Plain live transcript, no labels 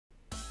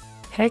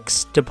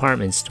Hecht's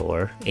Department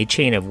Store, a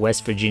chain of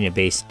West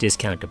Virginia-based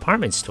discount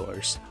department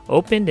stores,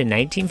 opened in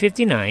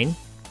 1959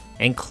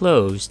 and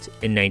closed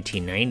in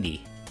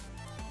 1990.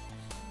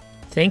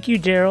 Thank you,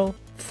 Daryl,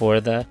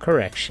 for the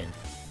correction.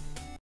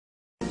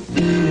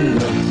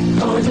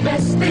 For the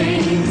best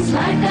things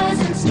life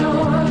has in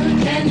store,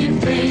 can you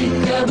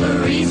think of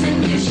a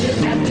reason you should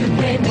have to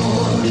pay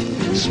more?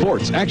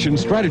 Sports, action,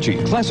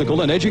 strategy,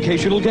 classical, and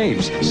educational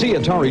games. See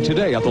Atari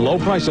today at the low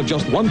price of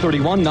just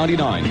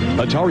 $131.99.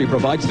 Atari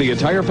provides the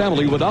entire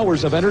family with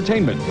hours of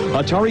entertainment.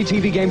 Atari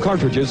TV game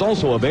cartridges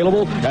also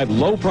available at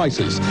low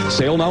prices.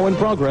 Sale now in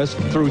progress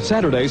through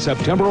Saturday,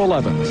 September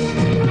 11th.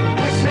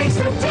 X makes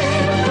a difference.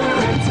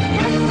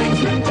 X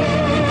makes a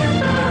difference.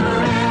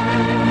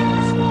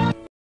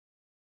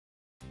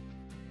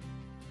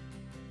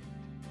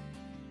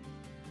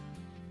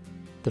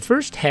 The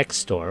first Hecht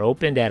store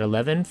opened at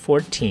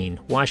 1114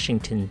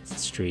 Washington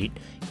Street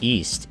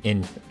East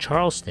in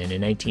Charleston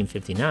in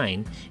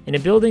 1959 in a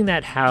building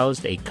that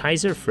housed a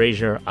Kaiser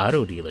Frazer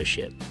auto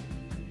dealership.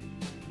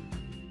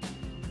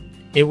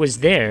 It was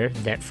there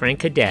that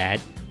Frank Haddad,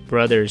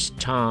 brothers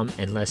Tom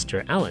and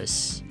Lester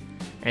Ellis,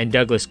 and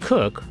Douglas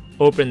Cook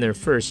opened their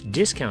first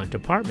discount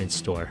department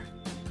store.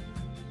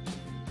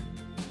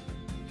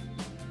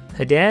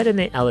 Haddad and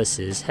the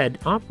Ellises had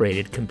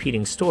operated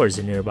competing stores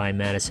in nearby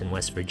Madison,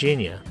 West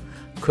Virginia.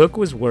 Cook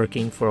was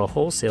working for a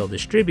wholesale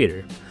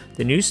distributor.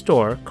 The new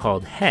store,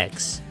 called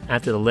Hecht's,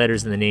 after the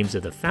letters and the names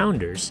of the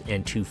founders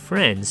and two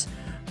friends,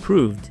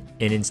 proved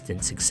an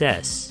instant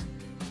success.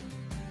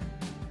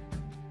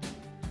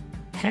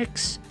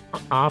 Hecht's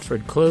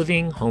offered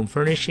clothing, home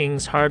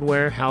furnishings,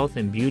 hardware, health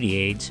and beauty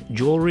aids,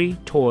 jewelry,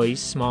 toys,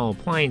 small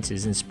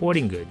appliances, and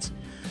sporting goods.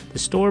 The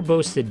store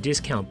boasted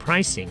discount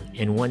pricing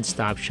and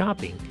one-stop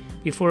shopping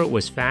before it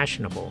was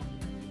fashionable.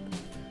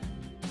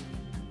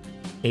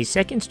 A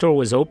second store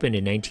was opened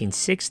in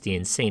 1960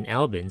 in St.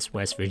 Albans,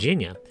 West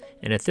Virginia,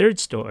 and a third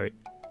store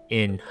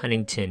in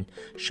Huntington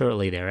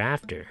shortly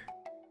thereafter.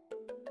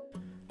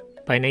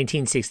 By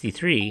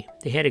 1963,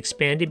 they had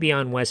expanded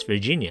beyond West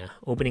Virginia,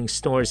 opening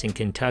stores in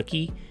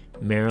Kentucky,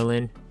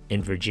 Maryland,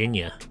 and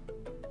Virginia.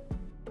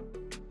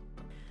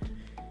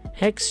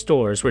 Hecht's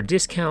stores were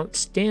discount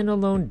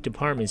standalone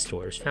department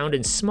stores found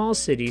in small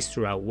cities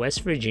throughout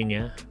West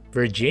Virginia,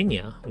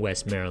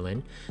 West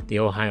Maryland, the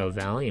Ohio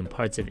Valley, and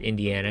parts of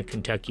Indiana,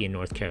 Kentucky, and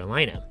North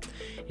Carolina.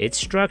 Its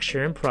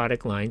structure and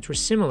product lines were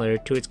similar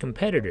to its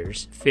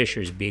competitors,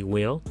 Fisher's Big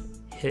Wheel,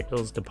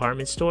 Hills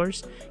Department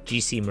Stores,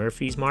 G.C.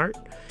 Murphy's Mart,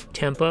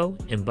 Tempo,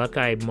 and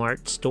Buckeye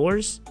Mart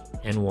stores,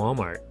 and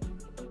Walmart.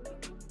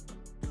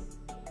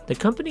 The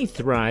company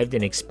thrived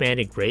and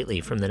expanded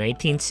greatly from the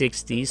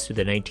 1960s through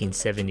the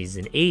 1970s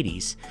and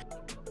 80s.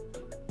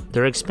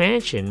 Their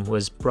expansion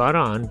was brought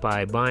on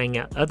by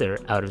buying other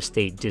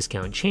out-of-state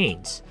discount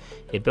chains.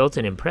 It built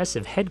an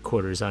impressive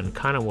headquarters on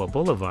Kanawha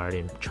Boulevard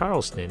in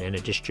Charleston and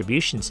a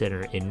distribution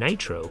center in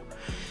Nitro.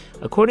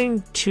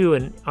 According to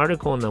an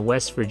article in the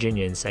West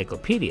Virginia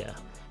Encyclopedia,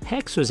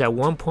 Hecht's was at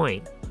one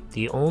point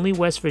the only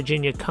West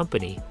Virginia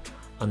company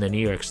on the New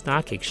York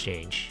Stock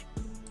Exchange.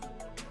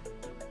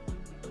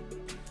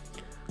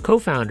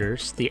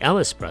 Co-founders, the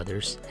Ellis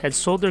brothers, had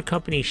sold their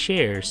company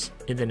shares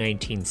in the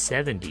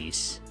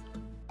 1970s.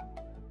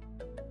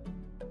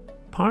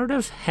 Part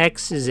of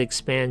Hecht's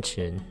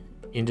expansion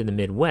into the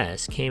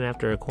Midwest came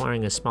after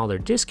acquiring a smaller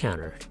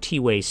discounter,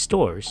 T-Way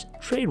Stores,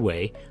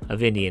 Tradeway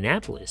of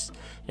Indianapolis.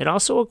 It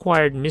also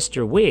acquired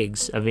Mr.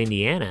 Wiggs of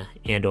Indiana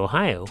and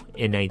Ohio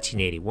in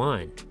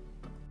 1981.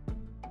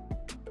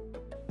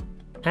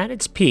 At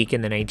its peak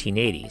in the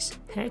 1980s,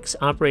 Hecht's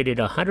operated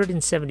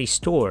 170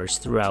 stores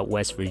throughout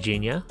West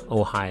Virginia,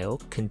 Ohio,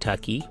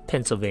 Kentucky,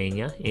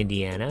 Pennsylvania,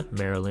 Indiana,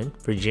 Maryland,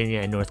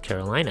 Virginia, and North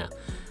Carolina.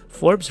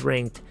 Forbes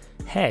ranked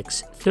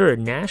Hecht's third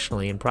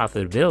nationally in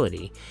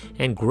profitability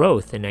and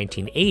growth in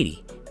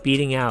 1980,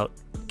 beating out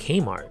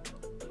Kmart.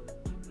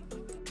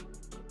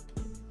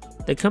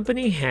 The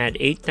company had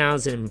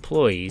 8,000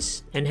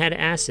 employees and had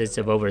assets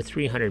of over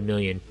 $300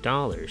 million.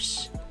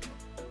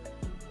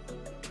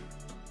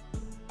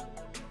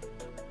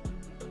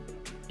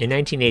 In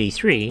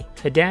 1983,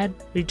 Haddad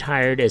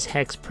retired as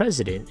Hecht's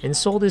president and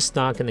sold his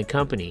stock in the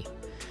company.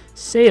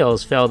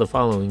 Sales fell the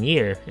following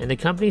year, and the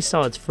company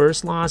saw its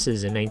first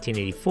losses in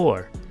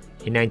 1984.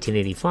 In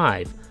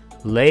 1985,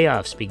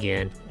 layoffs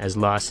began as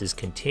losses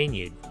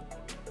continued.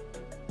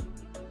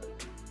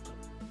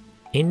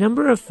 A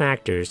number of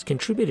factors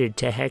contributed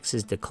to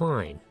Hecht's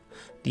decline.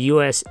 The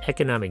U.S.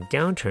 economic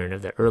downturn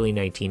of the early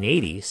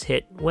 1980s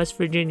hit West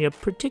Virginia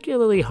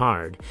particularly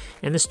hard,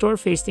 and the store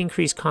faced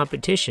increased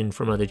competition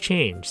from other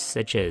chains,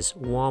 such as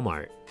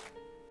Walmart.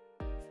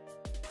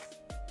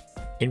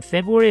 In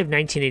February of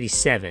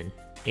 1987,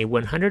 a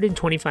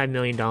 $125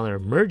 million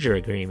merger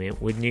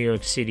agreement with New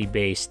York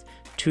City-based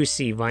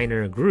 2C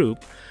Weiner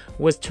Group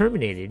was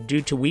terminated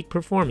due to weak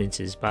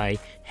performances by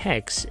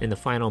Hecht's in the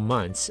final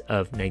months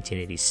of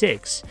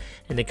 1986,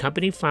 and the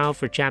company filed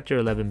for Chapter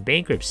 11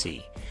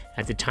 bankruptcy.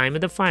 At the time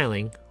of the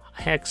filing,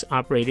 Hecht's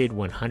operated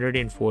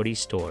 140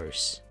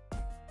 stores.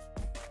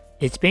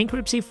 Its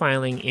bankruptcy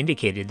filing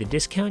indicated the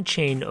discount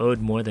chain owed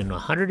more than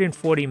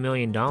 $140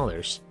 million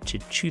to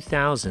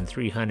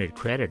 2,300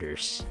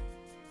 creditors.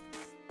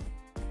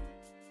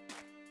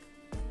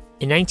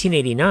 In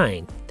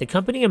 1989, the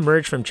company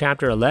emerged from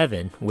Chapter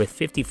 11 with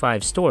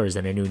 55 stores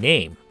and a new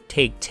name,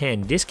 Take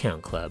 10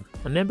 Discount Club,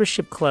 a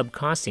membership club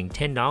costing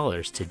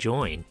 $10 to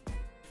join.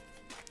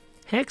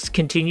 Hecht's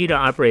continued to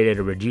operate at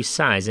a reduced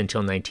size until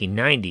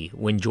 1990,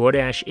 when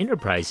Jordache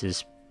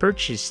Enterprises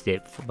purchased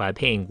it by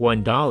paying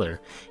 $1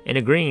 and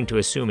agreeing to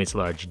assume its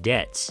large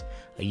debts.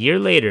 A year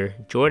later,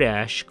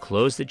 Jordache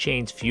closed the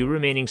chain's few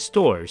remaining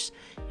stores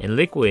and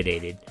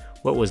liquidated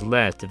what was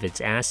left of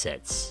its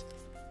assets.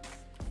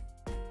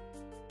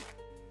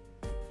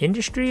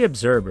 Industry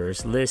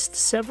observers list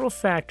several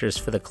factors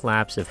for the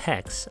collapse of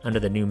Hecht's under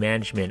the new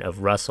management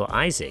of Russell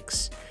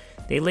Isaacs.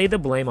 They lay the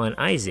blame on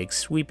Isaacs'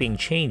 sweeping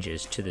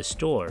changes to the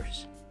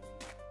stores.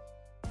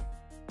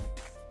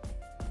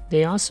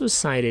 They also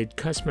cited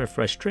customer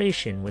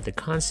frustration with the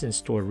constant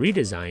store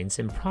redesigns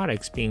and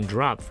products being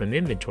dropped from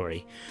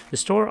inventory. The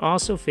store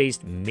also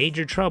faced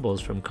major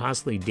troubles from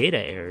costly data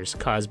errors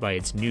caused by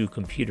its new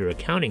computer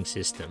accounting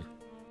system.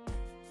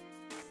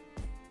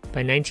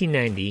 By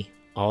 1990,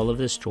 all of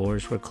the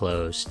stores were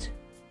closed.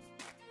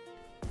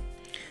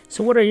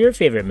 So what are your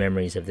favorite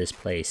memories of this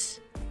place?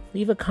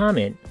 Leave a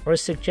comment or a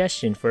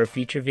suggestion for a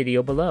future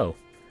video below.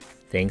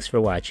 Thanks for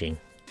watching.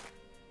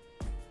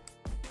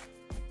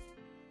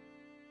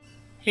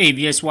 Hey, if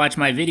you just watched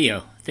my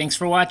video, thanks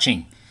for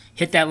watching.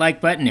 Hit that like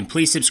button and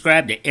please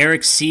subscribe to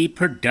Eric C.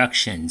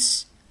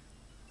 Productions.